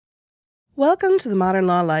Welcome to the Modern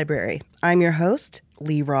Law Library. I'm your host,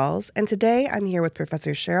 Lee Rawls, and today I'm here with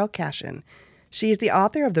Professor Cheryl Cashin. She is the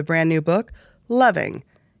author of the brand new book, Loving: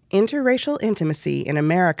 Interracial Intimacy in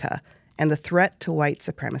America and the Threat to White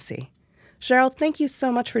Supremacy. Cheryl, thank you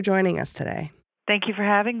so much for joining us today. Thank you for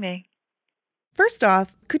having me. First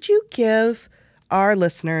off, could you give our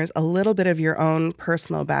listeners a little bit of your own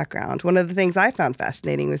personal background? One of the things I found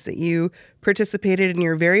fascinating was that you participated in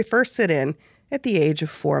your very first sit-in at the age of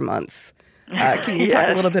 4 months. Can you talk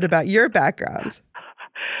a little bit about your background?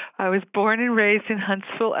 I was born and raised in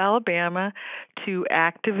Huntsville, Alabama, to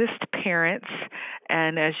activist parents.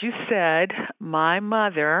 And as you said, my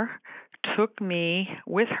mother took me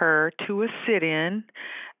with her to a sit-in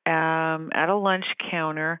at a lunch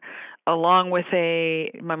counter, along with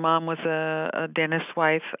my mom was a dentist's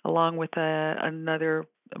wife, along with another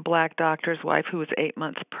black doctor's wife who was 8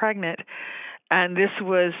 months pregnant. And this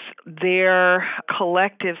was their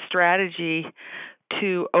collective strategy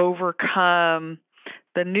to overcome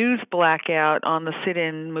the news blackout on the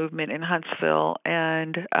sit-in movement in Huntsville.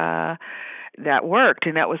 And that worked.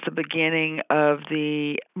 And that was the beginning of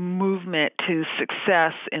the movement to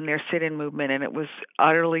success in their sit-in movement. And it was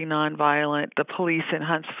utterly nonviolent. The police in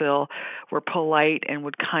Huntsville were polite and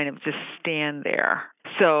would kind of just stand there.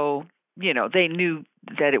 So, they knew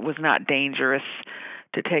that it was not dangerous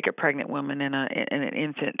to take a pregnant woman and an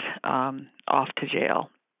infant off to jail.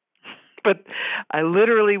 But I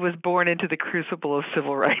literally was born into the crucible of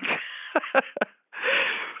civil rights.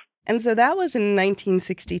 And so that was in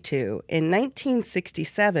 1962. In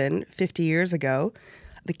 1967, 50 years ago,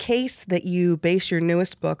 the case that you base your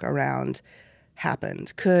newest book around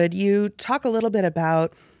happened. Could you talk a little bit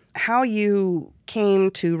about how you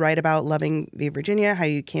came to write about Loving v. Virginia, how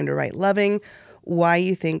you came to write Loving, why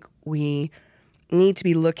you think we need to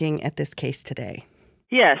be looking at this case today?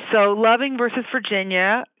 Yes, so Loving versus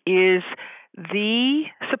Virginia is the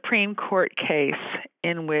Supreme Court case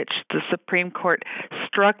in which the Supreme Court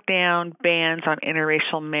struck down bans on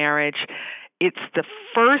interracial marriage. It's the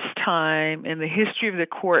first time in the history of the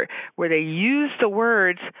court where they used the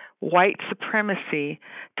words white supremacy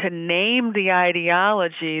to name the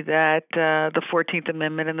ideology that the 14th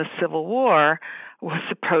Amendment and the Civil War was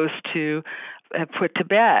supposed to put to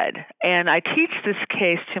bed. And I teach this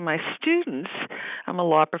case to my students. I'm a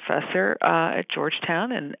law professor at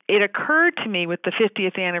Georgetown, and it occurred to me with the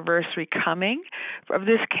 50th anniversary coming of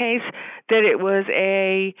this case that it was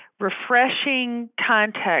a refreshing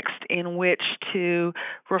context in which to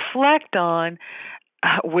reflect on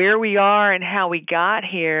where we are and how we got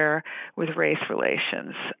here with race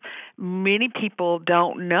relations. Many people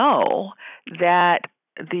don't know that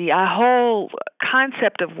the whole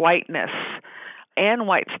concept of whiteness and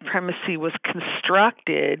white supremacy was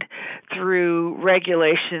constructed through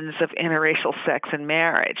regulations of interracial sex and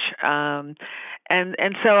marriage. And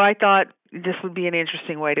so I thought this would be an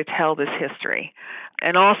interesting way to tell this history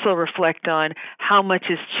and also reflect on how much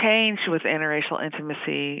has changed with interracial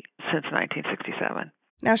intimacy since 1967.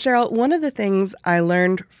 Now, Cheryl, one of the things I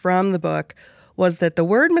learned from the book was that the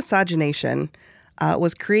word miscegenation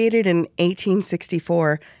was created in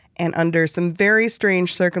 1864 and under some very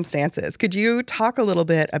strange circumstances. Could you talk a little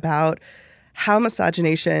bit about how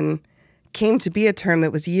miscegenation came to be a term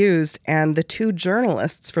that was used and the two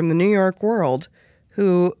journalists from the New York World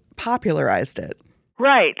who popularized it?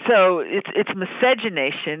 Right. So it's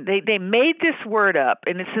miscegenation. They made this word up,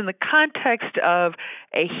 and it's in the context of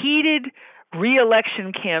a heated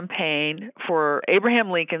re-election campaign for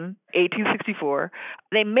Abraham Lincoln, 1864.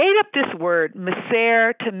 They made up this word,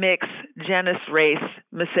 miscere to mix, genus, race,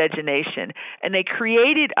 miscegenation, and they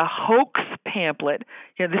created a hoax pamphlet.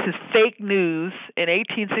 This is fake news in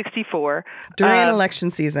 1864. During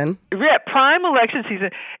election season. Prime election season,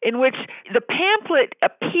 in which the pamphlet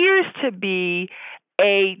appears to be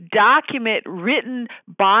a document written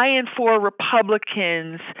by and for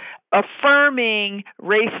Republicans affirming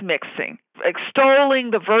race mixing, extolling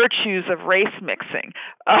the virtues of race mixing.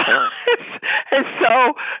 And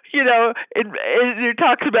so, it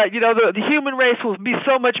talks about, the human race will be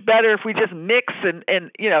so much better if we just mix and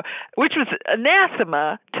which was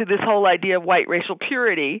anathema to this whole idea of white racial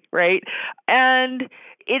purity, right? And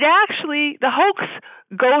it actually, the hoax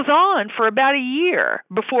goes on for about a year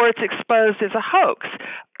before it's exposed as a hoax.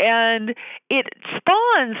 And it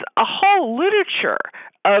spawns a whole literature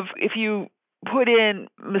of, if you put in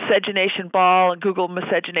miscegenation ball and Google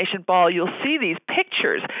miscegenation ball, you'll see these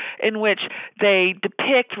pictures in which they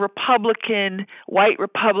depict white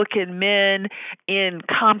Republican men in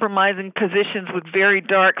compromising positions with very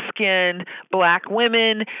dark-skinned black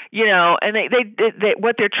women, and they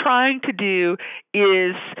what they're trying to do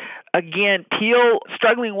is again, peel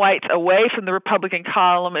struggling whites away from the Republican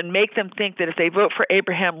column and make them think that if they vote for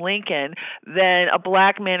Abraham Lincoln, then a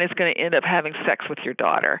black man is going to end up having sex with your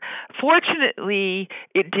daughter. Fortunately,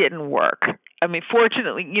 it didn't work. I mean,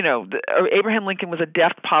 fortunately, Abraham Lincoln was a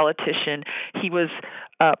deft politician. He was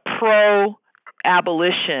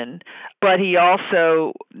pro-abolition, but he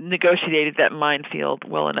also negotiated that minefield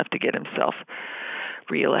well enough to get himself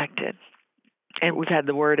reelected. And we've had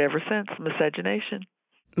the word ever since, miscegenation.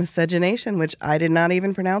 Miscegenation, which I did not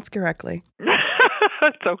even pronounce correctly.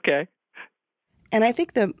 It's okay. And I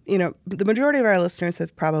think the majority of our listeners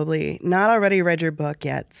have probably not already read your book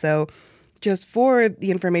yet. So just for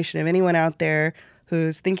the information of anyone out there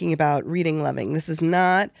who's thinking about reading Loving, this is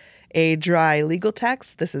not a dry legal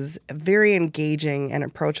text. This is very engaging and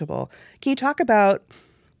approachable. Can you talk about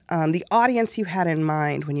the audience you had in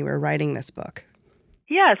mind when you were writing this book?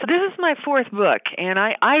 Yeah, so this is my fourth book, and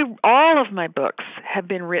I all of my books have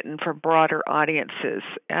been written for broader audiences,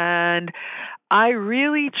 and I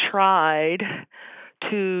really tried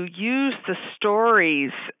to use the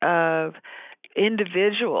stories of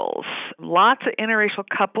individuals, lots of interracial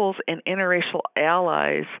couples and interracial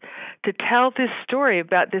allies, to tell this story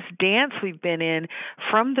about this dance we've been in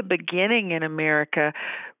from the beginning in America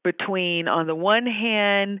between, on the one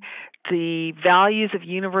hand, the values of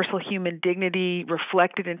universal human dignity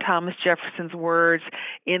reflected in Thomas Jefferson's words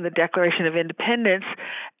in the Declaration of Independence,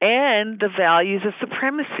 and the values of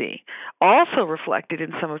supremacy, also reflected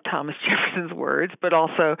in some of Thomas Jefferson's words, but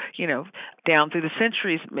also, down through the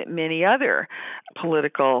centuries, many other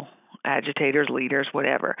political agitators, leaders,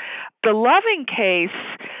 whatever. The Loving case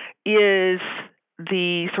is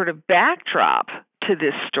the sort of backdrop to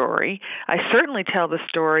this story. I certainly tell the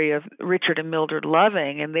story of Richard and Mildred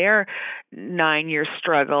Loving and their 9-year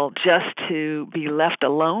struggle just to be left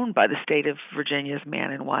alone by the state of Virginia's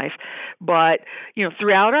man and wife. But,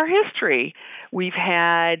 throughout our history, we've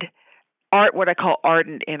had what I call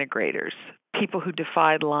ardent integrators, people who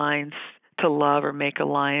defied lines to love or make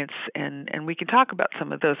alliance, and we can talk about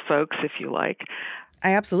some of those folks if you like.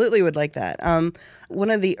 I absolutely would like that.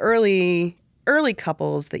 One of the early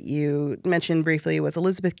couples that you mentioned briefly was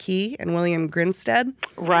Elizabeth Key and William Grinstead.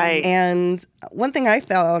 Right. And one thing I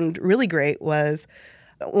found really great was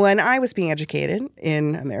when I was being educated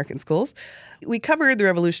in American schools, we covered the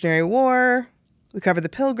Revolutionary War, we covered the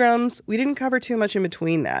Pilgrims, we didn't cover too much in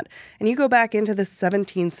between that. And you go back into the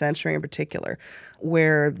 17th century in particular,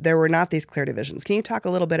 where there were not these clear divisions. Can you talk a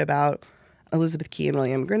little bit about Elizabeth Key and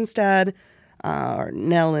William Grinstead, or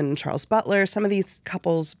Nell and Charles Butler, some of these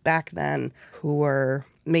couples back then who were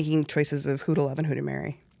making choices of who to love and who to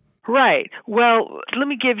marry? Right. Well, let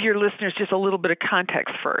me give your listeners just a little bit of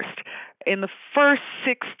context first. In the first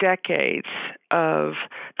 6 decades of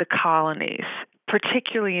the colonies,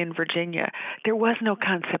 particularly in Virginia, there was no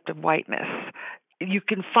concept of whiteness. You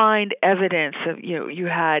can find evidence of, you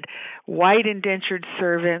had white indentured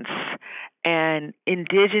servants and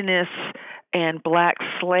indigenous and black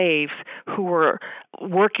slaves who were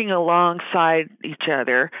working alongside each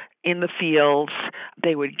other in the fields.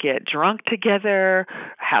 They would get drunk together,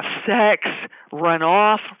 have sex, run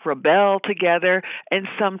off, rebel together, and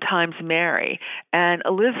sometimes marry. And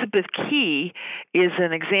Elizabeth Key is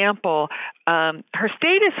an example. Her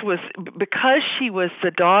status was, because she was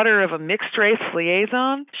the daughter of a mixed race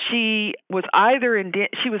liaison, she was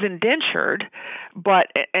she was indentured,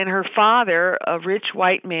 and her father, a rich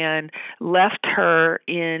white man, left her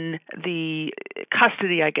in the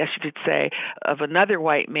custody, I guess you could say, of another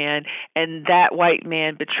white man, and that white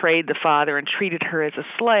man betrayed the father and treated her as a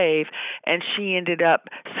slave, and she ended up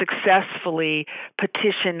successfully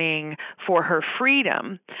petitioning for her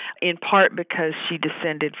freedom, in part because she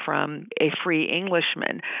descended from a free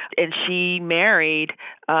Englishman, and she married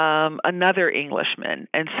another Englishman.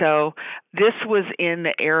 And so this was in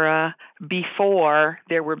the era before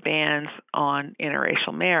there were bans on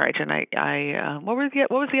interracial marriage. And what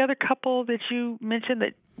was the other couple that you mentioned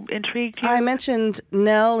that intrigued you? I mentioned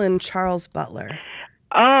Nell and Charles Butler.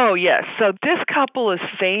 Oh, yes. So this couple is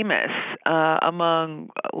famous among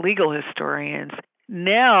legal historians.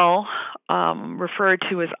 Nell, referred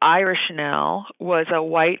to as Irish Nell, was a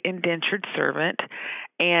white indentured servant,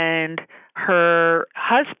 and her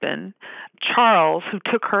husband, Charles, who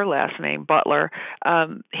took her last name, Butler,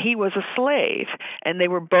 he was a slave, and they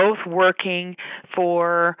were both working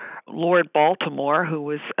for Lord Baltimore, who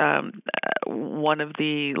was one of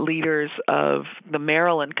the leaders of the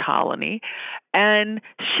Maryland colony, and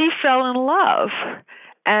she fell in love.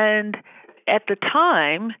 And at the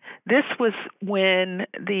time, this was when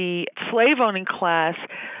the slave-owning class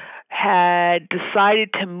had decided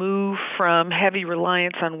to move from heavy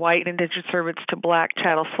reliance on white indentured servants to black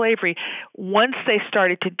chattel slavery, once they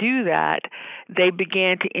started to do that, they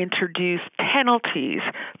began to introduce penalties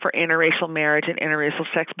for interracial marriage and interracial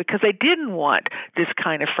sex because they didn't want this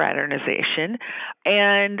kind of fraternization.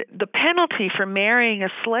 And the penalty for marrying a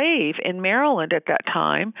slave in Maryland at that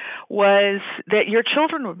time was that your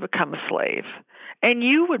children would become a slave. And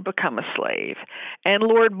you would become a slave. And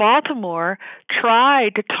Lord Baltimore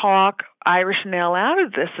tried to talk Irish Nell out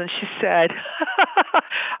of this, and she said,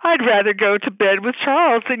 I'd rather go to bed with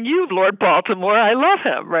Charles than you, Lord Baltimore. I love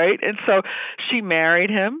him, right? And so she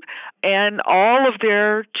married him, and all of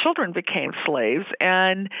their children became slaves.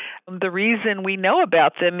 And the reason we know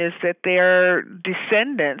about them is that their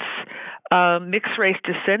descendants, mixed-race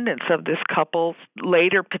descendants of this couple,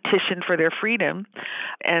 later petitioned for their freedom,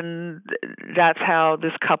 and that's how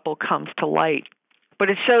this couple comes to light. But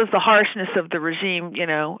it shows the harshness of the regime,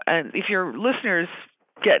 and if your listeners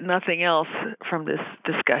get nothing else from this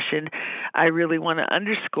discussion, I really want to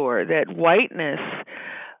underscore that whiteness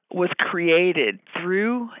was created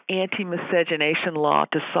through anti-miscegenation law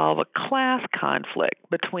to solve a class conflict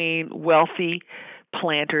between wealthy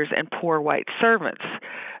planters and poor white servants.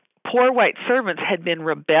 Poor white servants had been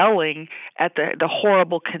rebelling at the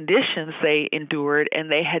horrible conditions they endured, and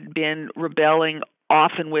they had been rebelling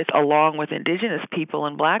often along with indigenous people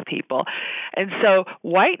and black people. And so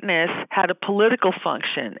whiteness had a political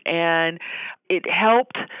function, and it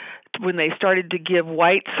helped when they started to give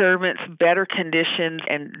white servants better conditions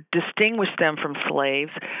and distinguish them from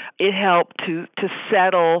slaves. It helped to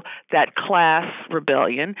settle that class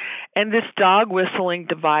rebellion. And this dog-whistling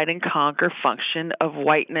divide and conquer function of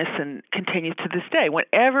whiteness and continues to this day.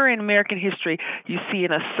 Whenever in American history you see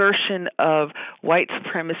an assertion of white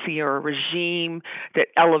supremacy or a regime that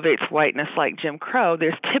elevates whiteness like Jim Crow,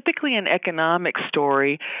 there's typically an economic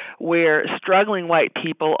story where struggling white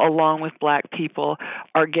people along with black people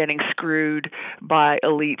are getting screwed by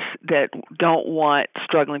elites that don't want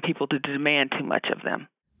struggling people to demand too much of them.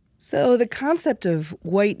 So the concept of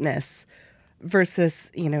whiteness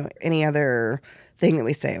versus, any other thing that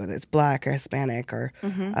we say, whether it's black or Hispanic or,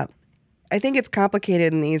 I think it's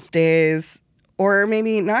complicated in these days, or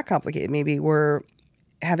maybe not complicated. Maybe we're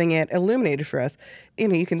having it illuminated for us.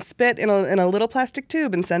 You can spit in a little plastic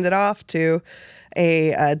tube and send it off to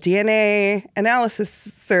a DNA analysis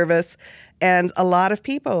service. And a lot of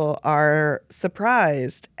people are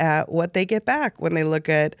surprised at what they get back when they look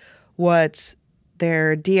at what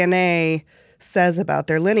their DNA says about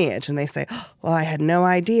their lineage. And they say, well, I had no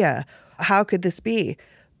idea. How could this be?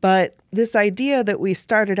 But this idea that we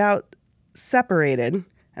started out separated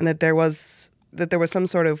and that there was some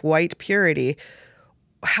sort of white purity,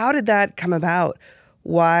 how did that come about?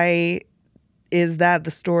 Why is that the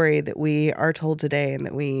story that we are told today and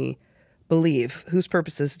that we believe? Whose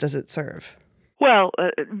purposes does it serve? Well,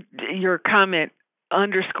 your comment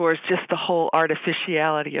underscores just the whole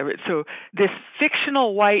artificiality of it. So this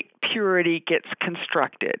fictional white purity gets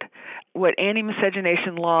constructed. What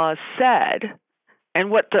anti-miscegenation laws said and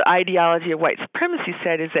what the ideology of white supremacy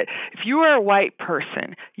said is that if you are a white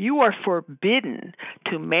person, you are forbidden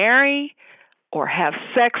to marry or have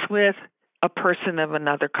sex with a person of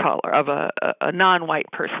another color, of a non-white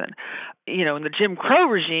person. In the Jim Crow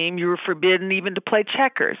regime, you were forbidden even to play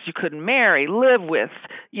checkers. You couldn't marry, live with,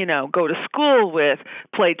 go to school with,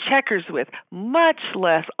 play checkers with, much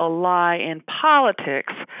less ally in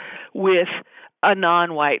politics with a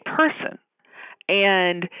non-white person.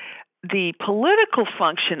 And the political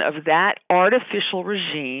function of that artificial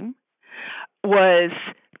regime was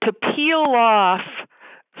to peel off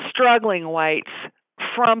struggling whites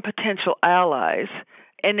from potential allies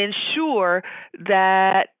and ensure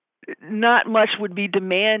that not much would be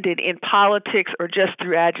demanded in politics or just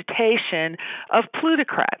through agitation of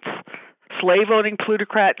plutocrats, slave-owning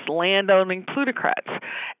plutocrats, land-owning plutocrats.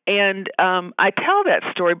 And I tell that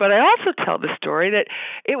story, but I also tell the story that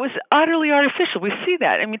it was utterly artificial. We see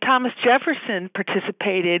that. I mean, Thomas Jefferson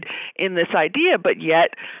participated in this idea, but yet,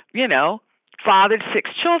 fathered 6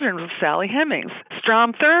 children with Sally Hemings.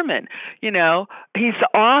 Strom Thurmond, he's the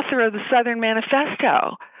author of the Southern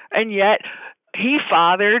Manifesto, and yet he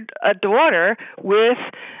fathered a daughter with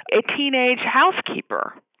a teenage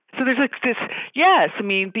housekeeper. So there's this,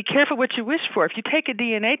 be careful what you wish for. If you take a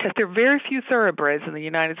DNA test, there are very few thoroughbreds in the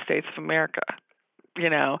United States of America.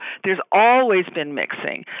 There's always been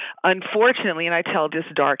mixing. Unfortunately, and I tell this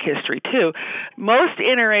dark history too, most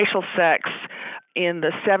interracial sex in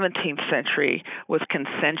the 17th century was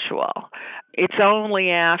consensual. It's only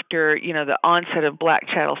after, the onset of black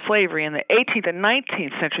chattel slavery in the 18th and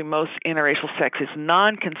 19th century, most interracial sex is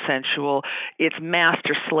non-consensual. It's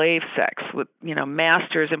master-slave sex with,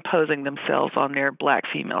 masters imposing themselves on their black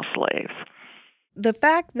female slaves. The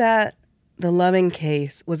fact that the Loving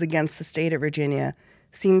case was against the state of Virginia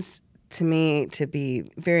seems to me to be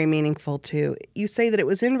very meaningful too. You say that it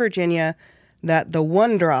was in Virginia that the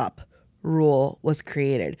one-drop rule was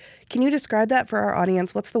created. Can you describe that for our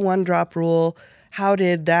audience? What's the one-drop rule? How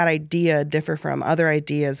did that idea differ from other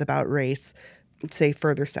ideas about race, say,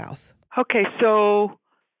 further south? Okay, so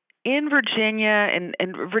in Virginia, and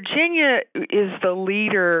Virginia is the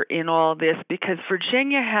leader in all this because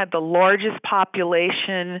Virginia had the largest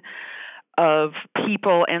population of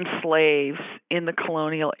people and slaves in the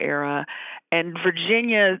colonial era. And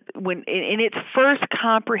Virginia, when in its first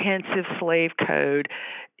comprehensive slave code,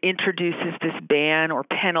 introduces this ban or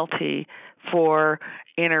penalty for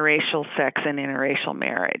interracial sex and interracial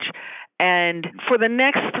marriage. And for the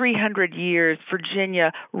next 300 years,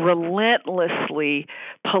 Virginia relentlessly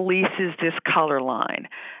polices this color line.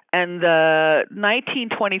 And the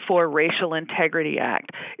 1924 Racial Integrity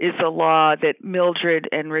Act is the law that Mildred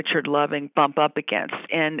and Richard Loving bump up against.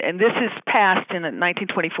 And this is passed in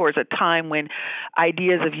 1924 as a time when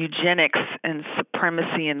ideas of eugenics and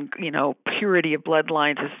supremacy and, purity of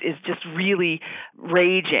bloodlines is just really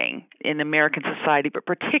raging in American society, but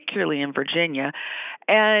particularly in Virginia.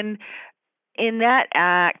 And in that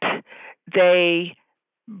act, they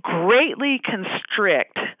greatly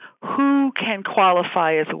constrict who can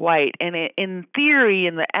qualify as white. And in theory,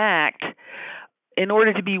 in the act, in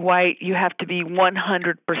order to be white, you have to be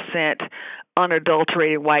 100%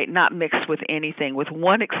 unadulterated white, not mixed with anything, with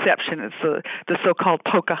one exception. It's the so-called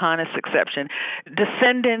Pocahontas exception.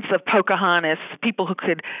 Descendants of Pocahontas, people who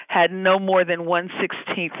had no more than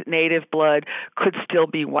 1/16 native blood, could still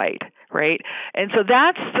be white, right? And so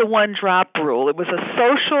that's the one-drop rule. It was a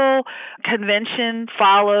social convention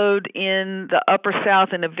followed in the Upper South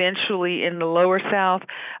and eventually in the Lower South,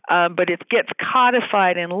 but it gets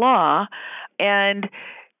codified in law. And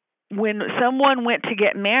when someone went to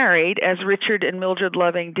get married, as Richard and Mildred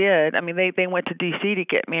Loving did, they went to D.C. to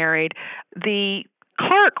get married, the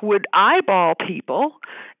clerk would eyeball people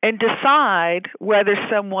and decide whether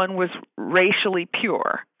someone was racially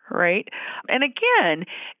pure, right? And again,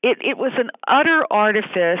 it was an utter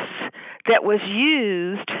artifice that was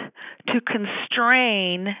used to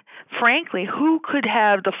constrain, frankly, who could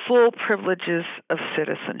have the full privileges of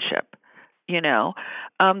citizenship.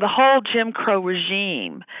 The whole Jim Crow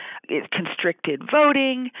regime, it constricted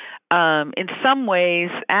voting. In some ways,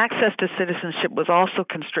 access to citizenship was also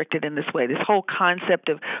constricted in this way. This whole concept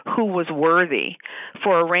of who was worthy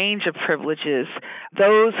for a range of privileges.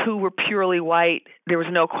 Those who were purely white, there was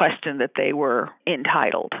no question that they were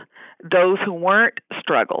entitled. Those who weren't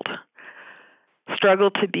struggled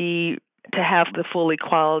to have the full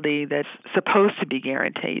equality that's supposed to be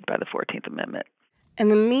guaranteed by the 14th Amendment. And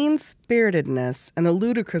the mean-spiritedness and the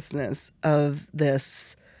ludicrousness of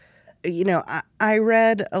this, I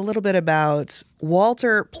read a little bit about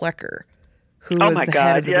Walter Plecker, who was the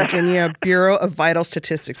head of the Virginia Bureau of Vital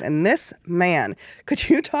Statistics. And this man, could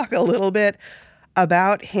you talk a little bit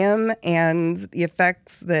about him and the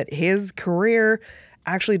effects that his career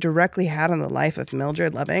actually directly had on the life of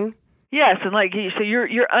Mildred Loving? Yes, and so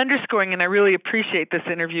you're underscoring, and I really appreciate this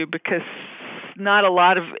interview because not a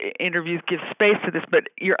lot of interviews give space to this, but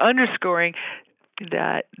you're underscoring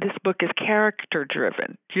that this book is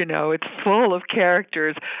character-driven. It's full of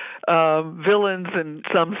characters, villains and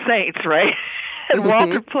some saints, right? And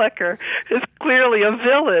Walter Plecker is clearly a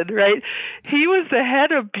villain, right? He was the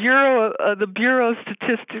head of the Bureau of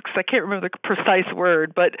Statistics. I can't remember the precise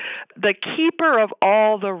word, but the keeper of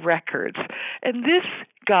all the records. And this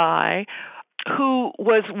guy, who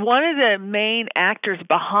was one of the main actors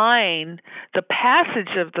behind the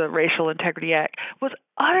passage of the Racial Integrity Act, was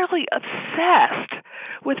utterly obsessed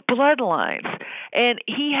with bloodlines. And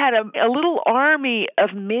he had a little army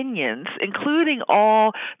of minions, including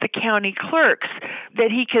all the county clerks,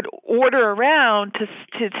 that he could order around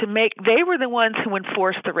to make. They were the ones who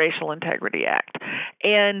enforced the Racial Integrity Act.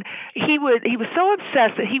 And he was so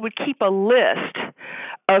obsessed that he would keep a list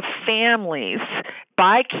of families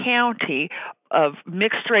by county of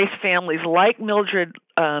mixed-race families like Mildred.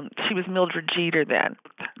 She was Mildred Jeter then.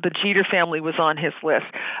 The Jeter family was on his list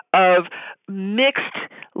of mixed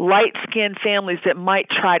light-skinned families that might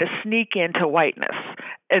try to sneak into whiteness.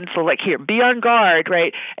 And so, like, here, be on guard,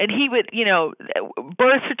 right? And he would,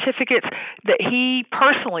 birth certificates that he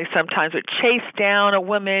personally sometimes would chase down a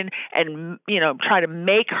woman and, try to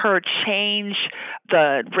make her change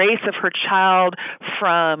the race of her child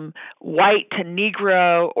from white to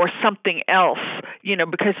Negro or something else,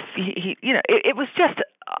 because it was just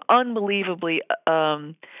unbelievably,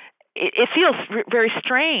 it feels very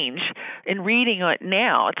strange in reading it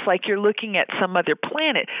now. It's like you're looking at some other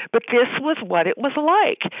planet, but this was what it was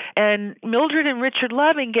like. And Mildred and Richard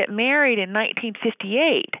Loving get married in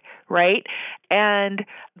 1958, right? And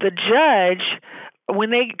the judge, when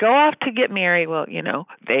they go off to get married, well,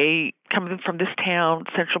 they come from this town,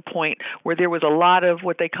 Central Point, where there was a lot of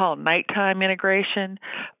what they call nighttime integration,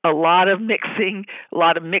 a lot of mixing, a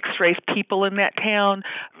lot of mixed race people in that town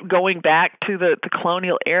going back to the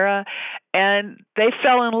colonial era. And they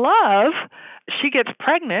fell in love. She gets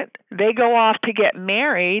pregnant. They go off to get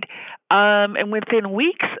married. And within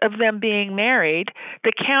weeks of them being married,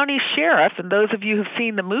 the county sheriff, and those of you who've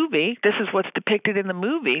seen the movie, this is what's depicted in the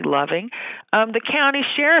movie, Loving, the county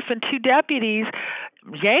sheriff and two deputies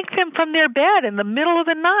yank them from their bed in the middle of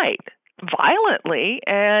the night violently,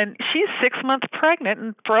 and she's 6 months pregnant,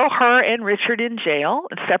 and throw her and Richard in jail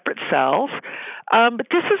in separate cells. But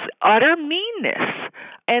this is utter meanness,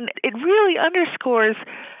 and it really underscores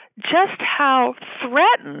just how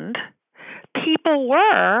threatened people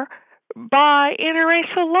were by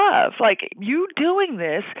interracial love. Like, you doing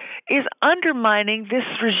this is undermining this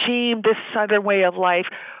regime, this Southern way of life.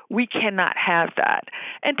 We cannot have that.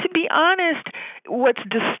 And to be honest, what's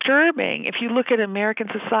disturbing, if you look at American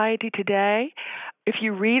society today, if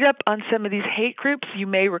you read up on some of these hate groups, you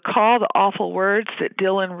may recall the awful words that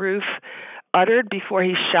Dylann Roof uttered before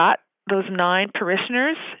he shot those 9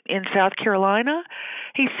 parishioners in South Carolina.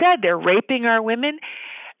 He said they're raping our women.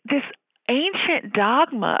 This ancient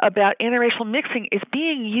dogma about interracial mixing is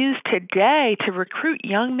being used today to recruit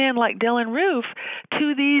young men like Dylann Roof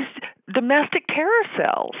to these domestic terror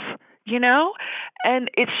cells, And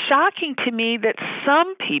it's shocking to me that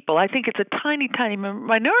some people, I think it's a tiny, tiny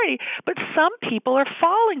minority, but some people are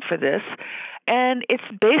falling for this. And it's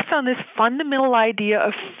based on this fundamental idea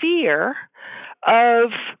of fear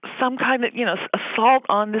of some kind of, assault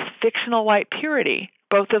on this fictional white purity,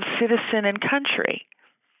 both of citizen and country.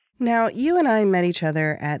 Now, you and I met each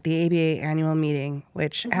other at the ABA annual meeting,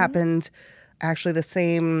 which happened actually the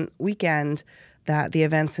same weekend that the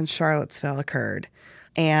events in Charlottesville occurred.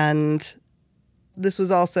 And this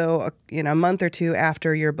was also a month or two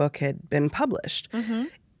after your book had been published.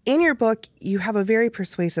 In your book, you have a very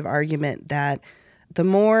persuasive argument that the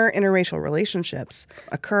more interracial relationships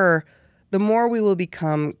occur, the more we will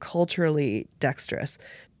become culturally dexterous.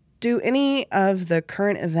 Do any of the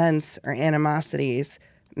current events or animosities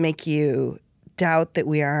make you doubt that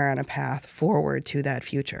we are on a path forward to that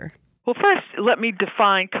future? Well, first, let me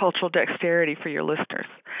define cultural dexterity for your listeners.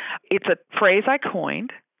 It's a phrase I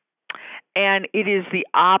coined, and it is the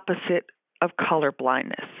opposite of color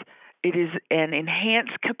blindness. It is an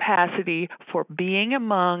enhanced capacity for being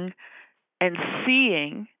among and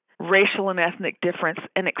seeing racial and ethnic difference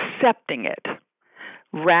and accepting it,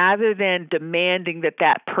 rather than demanding that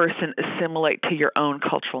that person assimilate to your own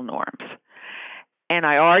cultural norms. And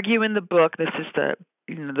I argue in the book, this is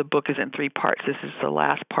the book is in 3 parts. This is the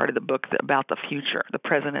last part of the book about the future, the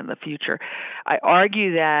present and the future. I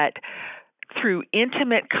argue that through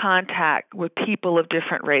intimate contact with people of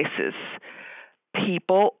different races,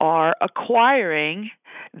 people are acquiring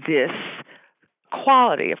this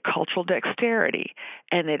quality of cultural dexterity,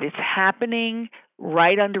 and it is happening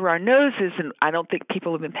right under our noses, and I don't think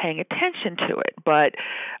people have been paying attention to it, but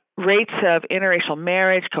rates of interracial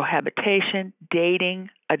marriage, cohabitation, dating,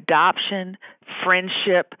 adoption,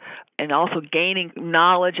 friendship, and also gaining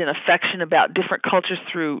knowledge and affection about different cultures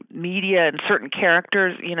through media and certain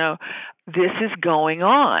characters, this is going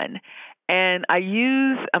on. And I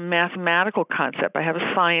use a mathematical concept. I have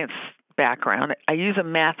a science background. I use a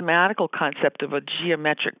mathematical concept of a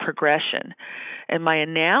geometric progression. And my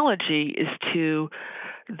analogy is to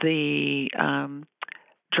the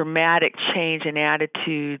dramatic change in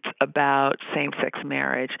attitudes about same-sex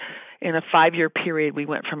marriage. In a 5-year period, we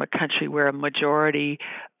went from a country where a majority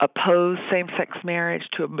opposed same-sex marriage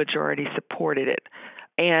to a majority supported it.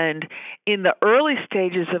 And in the early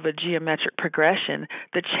stages of a geometric progression,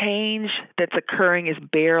 the change that's occurring is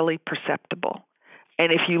barely perceptible.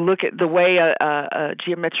 And if you look at the way a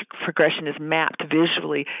geometric progression is mapped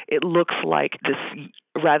visually, it looks like this,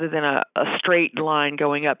 rather than a straight line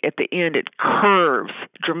going up, at the end it curves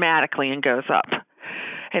dramatically and goes up.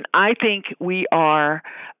 And I think we are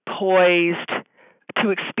poised to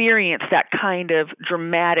experience that kind of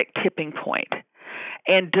dramatic tipping point.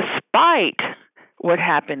 And despite what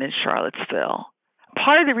happened in Charlottesville,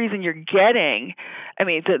 part of the reason you're getting,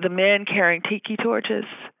 the men carrying tiki torches,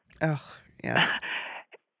 Oh, yes.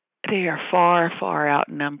 they are far, far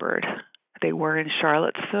outnumbered. They were in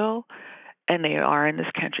Charlottesville, and they are in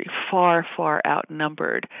this country, far, far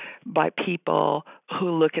outnumbered by people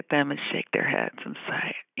who look at them and shake their heads and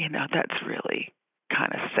say, that's really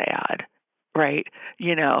kind of sad, right?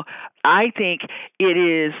 I think it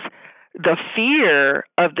is the fear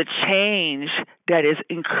of the change that is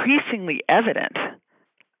increasingly evident,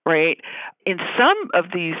 right? In some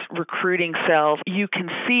of these recruiting cells, you can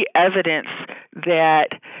see evidence that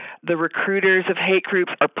the recruiters of hate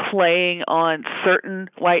groups are playing on certain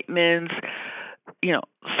white men's,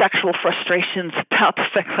 sexual frustrations about the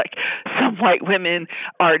fact, like, some white women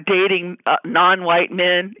are dating non-white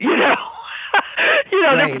men,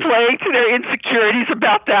 Right. They're playing to their insecurities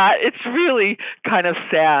about that. It's really kind of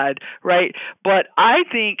sad, right? But I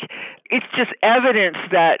think it's just evidence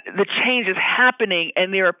that the change is happening,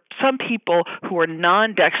 and there are some people who are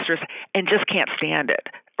non-dexterous and just can't stand it,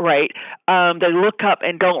 right? They look up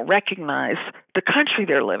and don't recognize the country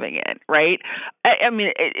they're living in, right?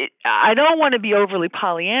 I don't want to be overly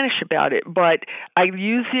Pollyannish about it, but I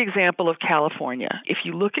use the example of California. If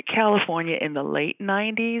you look at California in the late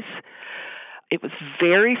 90s, it was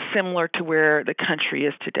very similar to where the country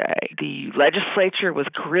is today. The legislature was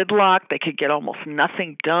gridlocked. They could get almost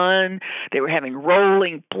nothing done. They were having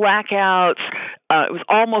rolling blackouts. It was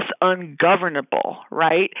almost ungovernable,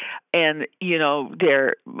 right? And,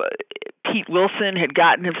 Pete Wilson had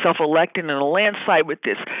gotten himself elected in a landslide with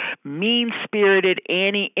this mean-spirited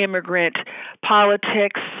anti-immigrant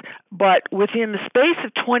politics. But within the space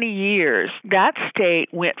of 20 years, that state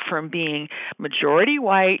went from being majority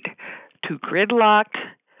white to gridlocked,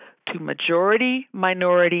 to majority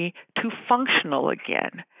minority, to functional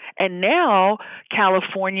again. And now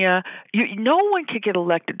California, no one could get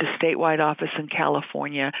elected to statewide office in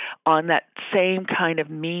California on that same kind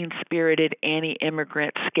of mean-spirited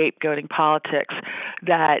anti-immigrant scapegoating politics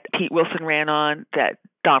that Pete Wilson ran on, that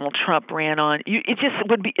Donald Trump ran on. It's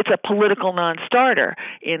a political non-starter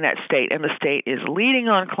in that state, and the state is leading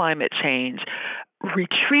on climate change,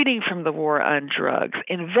 retreating from the war on drugs,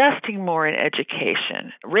 investing more in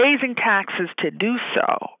education, raising taxes to do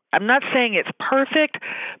so. I'm not saying it's perfect,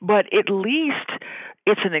 but at least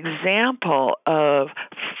it's an example of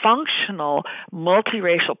functional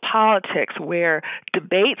multiracial politics where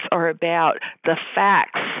debates are about the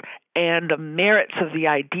facts and the merits of the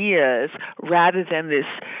ideas rather than this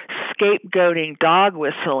scapegoating, dog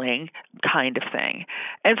whistling kind of thing.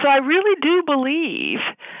 And so I really do believe,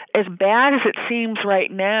 as bad as it seems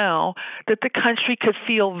right now, that the country could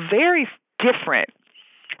feel very different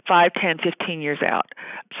 5, 10, 15 years out,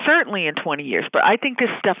 certainly in 20 years. But I think this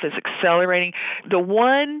stuff is accelerating. The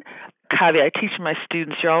one caveat I teach my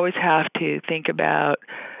students, you always have to think about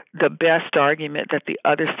the best argument that the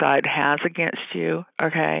other side has against you,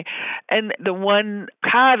 okay? And the one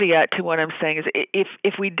caveat to what I'm saying is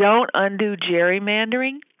if we don't undo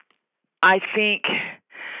gerrymandering, I think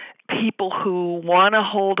people who want to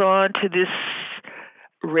hold on to this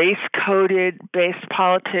race-coded based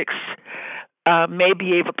politics may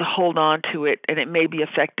be able to hold on to it, and it may be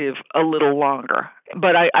effective a little longer.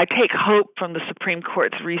 But I take hope from the Supreme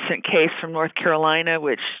Court's recent case from North Carolina,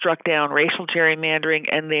 which struck down racial gerrymandering,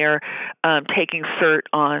 and they're taking cert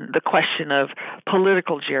on the question of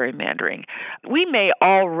political gerrymandering. We may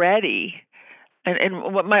already,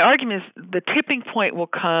 and what my argument is, the tipping point will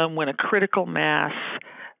come when a critical mass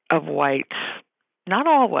of whites, not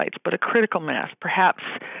all whites, but a critical mass, perhaps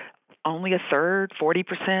only a third,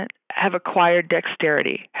 40%, have acquired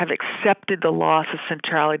dexterity, have accepted the loss of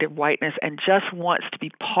centrality of whiteness, and just wants to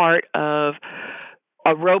be part of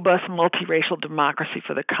a robust multiracial democracy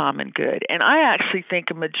for the common good. And I actually think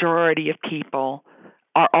a majority of people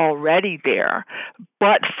are already there,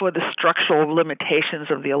 but for the structural limitations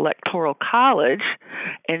of the Electoral College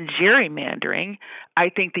and gerrymandering, I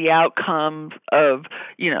think the outcome of,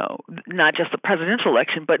 not just the presidential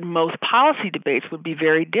election, but most policy debates would be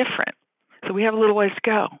very different. So we have a little ways to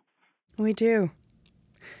go. We do.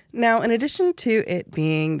 Now, in addition to it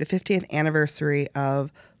being the 50th anniversary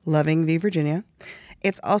of Loving v. Virginia,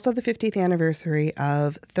 it's also the 50th anniversary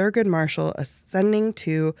of Thurgood Marshall ascending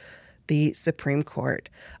to the Supreme Court.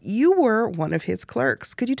 You were one of his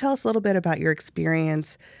clerks. Could you tell us a little bit about your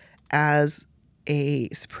experience as a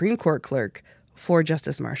Supreme Court clerk for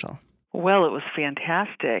Justice Marshall? Well, it was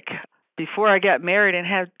fantastic. Before I got married and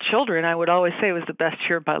had children, I would always say it was the best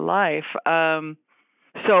year of my life.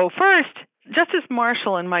 So first, Justice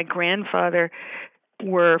Marshall and my grandfather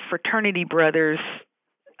were fraternity brothers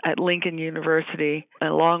at Lincoln University,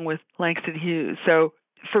 along with Langston Hughes. So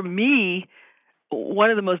for me, one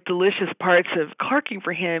of the most delicious parts of clerking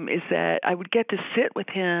for him is that I would get to sit with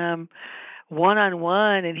him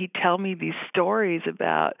one-on-one, and he'd tell me these stories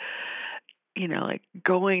about, like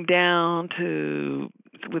going down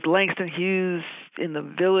with Langston Hughes in the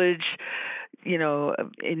Village,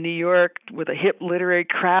 in New York with a hip literary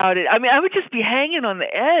crowd. I would just be hanging on the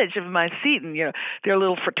edge of my seat, and, their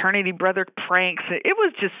little fraternity brother pranks. It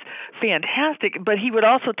was just fantastic. But he would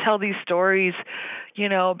also tell these stories,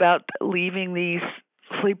 about leaving these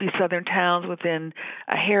sleepy southern towns within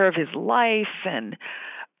a hair of his life and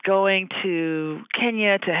going to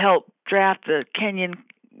Kenya to help draft the Kenyan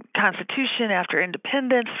Constitution after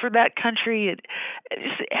independence for that country.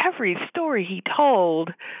 Just every story he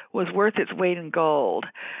told was worth its weight in gold,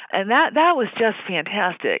 and that was just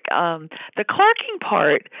fantastic. The clerking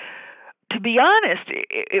part, to be honest,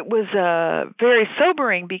 it was very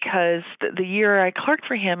sobering, because the year I clerked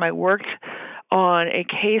for him, I worked on a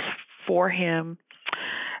case for him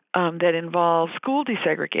that involved school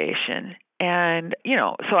desegregation. And,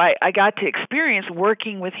 so I got to experience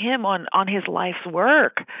working with him on his life's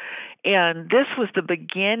work. And this was the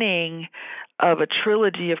beginning of a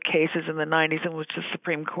trilogy of cases in the 90s in which the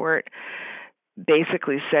Supreme Court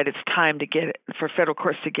basically said it's time for federal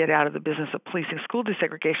courts to get out of the business of policing school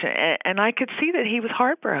desegregation. And I could see that he was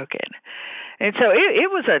heartbroken. And so it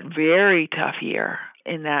was a very tough year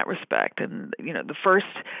in that respect. And, the first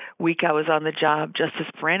week I was on the job, Justice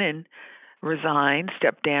Brennan resigned,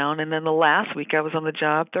 stepped down, and then the last week I was on the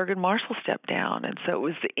job, Thurgood Marshall stepped down. And so it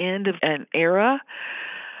was the end of an era,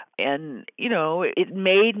 and, it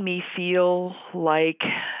made me feel like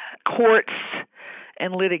courts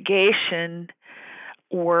and litigation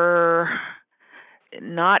were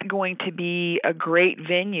not going to be a great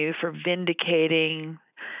venue for vindicating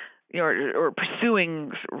or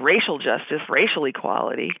pursuing racial justice, racial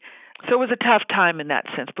equality. So it was a tough time in that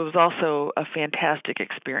sense, but it was also a fantastic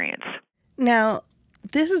experience. Now,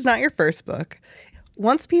 this is not your first book.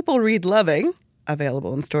 Once People Read Loving,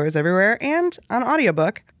 available in stores everywhere and on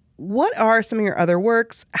audiobook, what are some of your other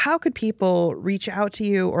works? How could people reach out to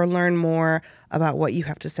you or learn more about what you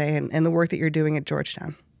have to say and the work that you're doing at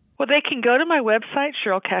Georgetown? Well, they can go to my website,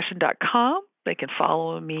 SherylCashin.com. They can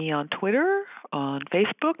follow me on Twitter, on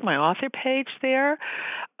Facebook, my author page there.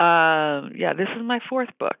 This is my fourth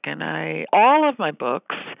book, and all of my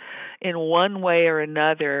books, in one way or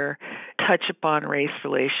another, touch upon race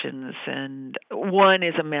relations, and one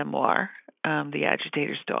is a memoir, The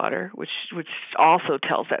Agitator's Daughter, which also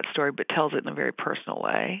tells that story, but tells it in a very personal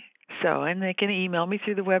way. So, and they can email me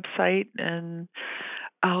through the website, and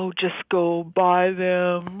just go buy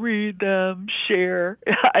them, read them, share.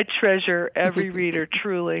 I treasure every reader,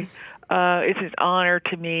 truly. It's an honor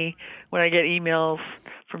to me when I get emails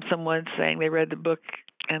from someone saying they read the book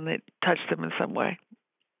and it touched them in some way.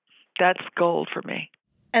 That's gold for me.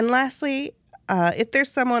 And lastly, if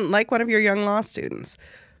there's someone like one of your young law students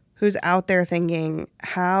who's out there thinking,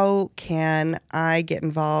 how can I get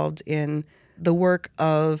involved in the work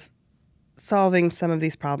of solving some of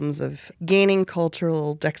these problems of gaining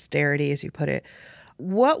cultural dexterity, as you put it,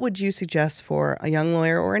 what would you suggest for a young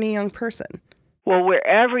lawyer or any young person? Well,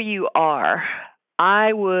 wherever you are,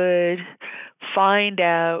 I would find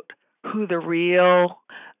out who the real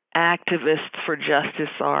activists for justice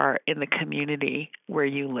are in the community where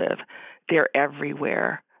you live. They're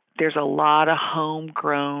everywhere. There's a lot of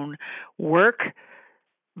homegrown work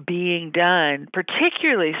being done,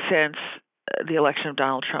 particularly since the election of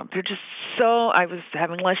Donald Trump. They're just I was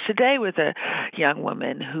having lunch today with a young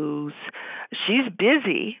woman she's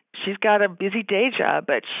busy. She's got a busy day job,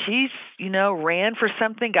 but she's, ran for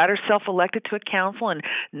something, got herself elected to a council, and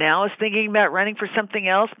now is thinking about running for something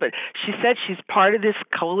else. But she said she's part of this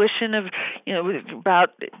coalition of, about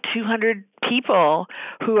 200 people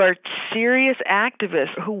who are serious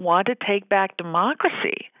activists who want to take back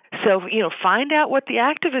democracy. So, find out what the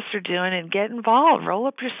activists are doing and get involved. Roll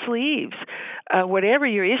up your sleeves. Whatever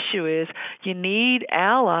your issue is, you need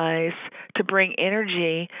allies to bring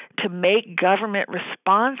energy to make government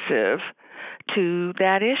responsive to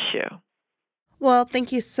that issue. Well,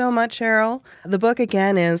 thank you so much, Sheryl. The book,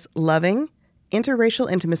 again, is Loving: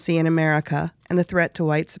 Interracial Intimacy in America and the Threat to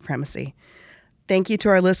White Supremacy. Thank you to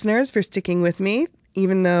our listeners for sticking with me,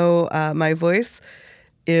 even though my voice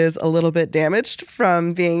is a little bit damaged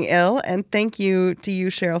from being ill. And thank you to you,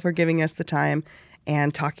 Sheryl, for giving us the time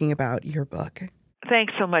and talking about your book.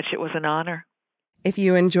 Thanks so much. It was an honor. If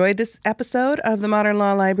you enjoyed this episode of the Modern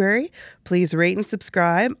Law Library, please rate and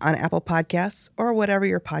subscribe on Apple Podcasts or whatever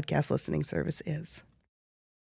your podcast listening service is.